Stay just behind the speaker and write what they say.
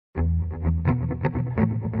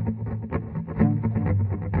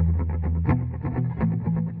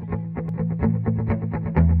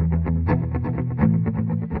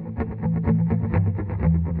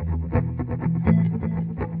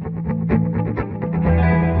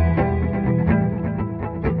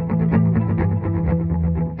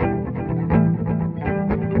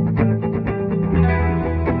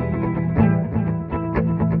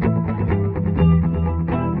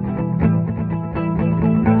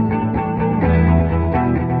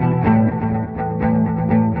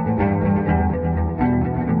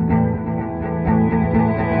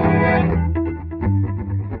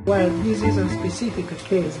specific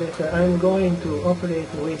case that I'm going to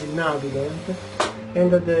operate with Navident, and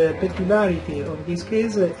the peculiarity of this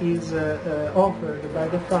case is offered by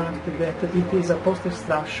the fact that it is a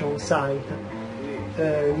post-extraction site.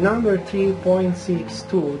 Number 3.6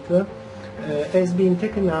 tooth has been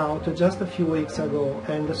taken out just a few weeks ago,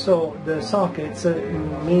 and so the sockets,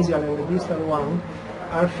 mesial and the distal one,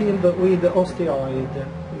 are filled with osteoid.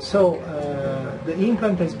 So the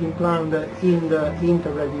implant has been planned in the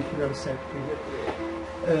interradicular septum.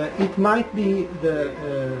 It might be the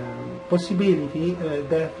possibility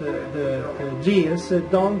that the drills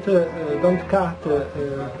don't cut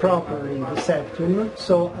properly the septum.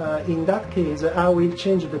 So in that case, I will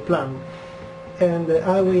change the plan, and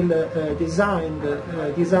I will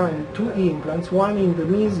design two implants, one in the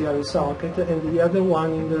mesial socket and the other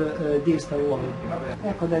one in the distal one.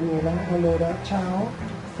 Ecco Daniela, allora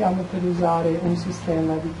ciao. Stiamo per usare un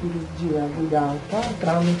sistema di chirurgia guidata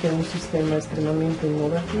tramite un sistema estremamente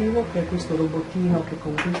innovativo, che è questo robottino che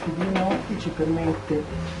con questi due occhi ci permette,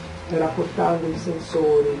 rapportando i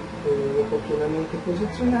sensori opportunamente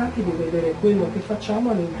posizionati, di vedere quello che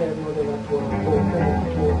facciamo all'interno della tua bocca,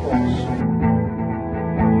 del tuo osso.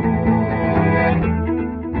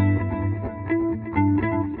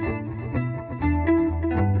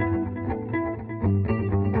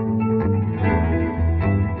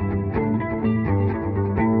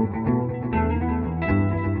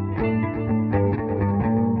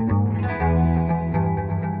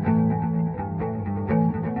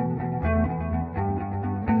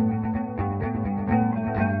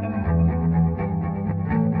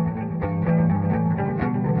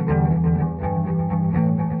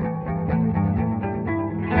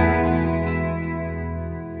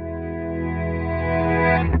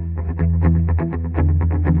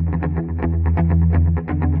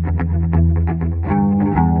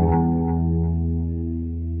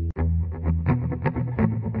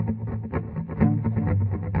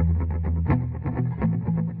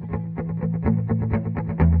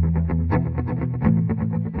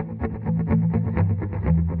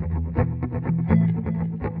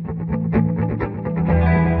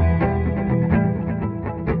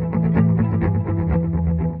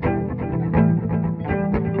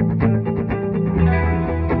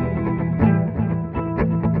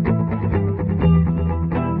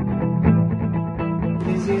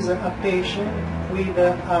 A patient with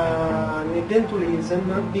an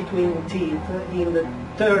edentulism between teeth in the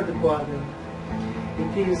third quadrant.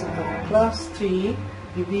 It is a class 3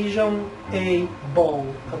 division A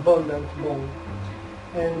bone, abundant bone.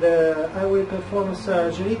 And I will perform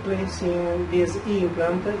surgery placing this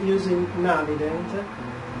implant using Navident,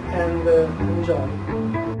 and enjoy.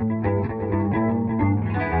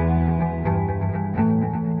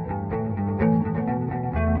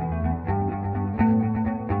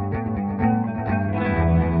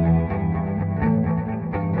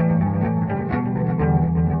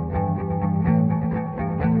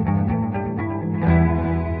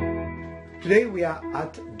 Today we are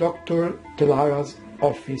at Dr. Telara's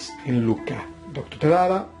office in Luca. Dr.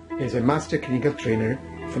 Telara is a master clinical trainer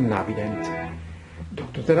from Navident.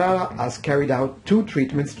 Dr. Telara has carried out 2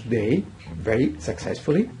 treatments today, very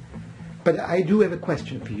successfully. But I do have a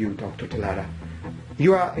question for you, Dr. Telara.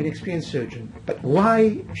 You are an experienced surgeon, but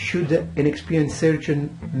why should an experienced surgeon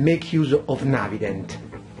make use of Navident?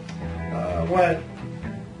 Well,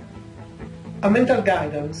 a mental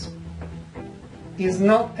guidance is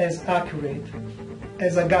not as accurate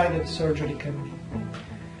as a guided surgery can be.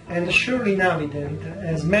 And surely Navident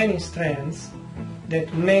has many strengths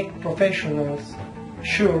that make professionals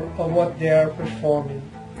sure of what they are performing.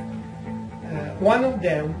 One of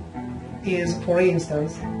them is, for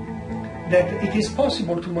instance, that it is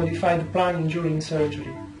possible to modify the planning during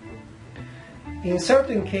surgery. In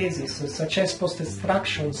certain cases, such as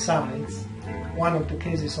post-extraction sites, one of the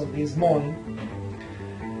cases of this morning,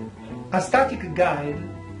 a static guide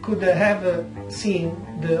could have seen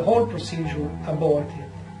the whole procedure aborted,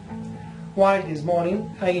 while this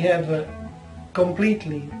morning I have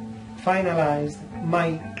completely finalized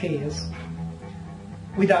my case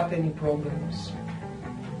without any problems.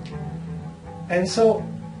 And so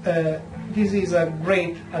this is a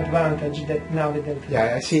great advantage that Navident has.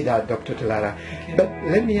 Yeah, I see that, Dr. Telara. Okay. But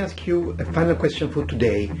let me ask you a final question for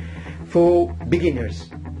today. For beginners,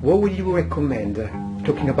 what would you recommend,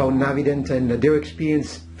 talking about Navident and their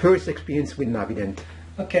first experience with Navident?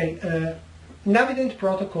 Okay, Navident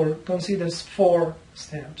protocol considers 4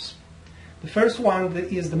 steps. The first one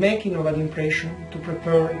is the making of an impression to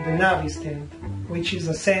prepare the Navistent, which is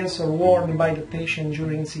a sensor worn by the patient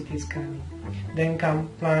during CT scanning. Then come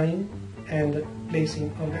planning and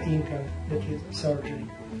placing of the implant, that is surgery.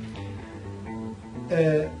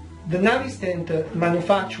 the Navident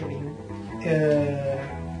manufacturing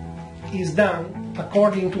is done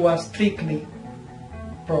according to a strictly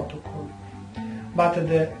protocol. But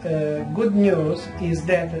the good news is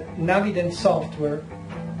that Navident software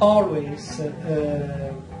always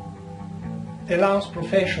allows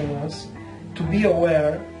professionals to be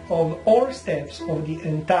aware of all steps of the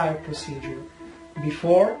entire procedure,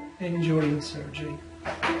 before and during surgery.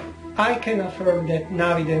 I can affirm that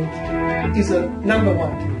Navident is a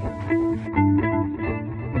 #1 tool.